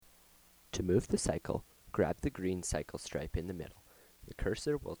To move the cycle, grab the green cycle stripe in the middle. The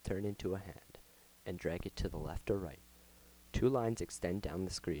cursor will turn into a hand, and drag it to the left or right. Two lines extend down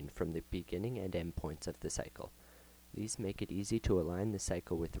the screen from the beginning and end points of the cycle. These make it easy to align the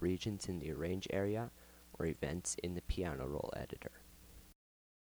cycle with regions in the Arrange area or events in the piano roll editor.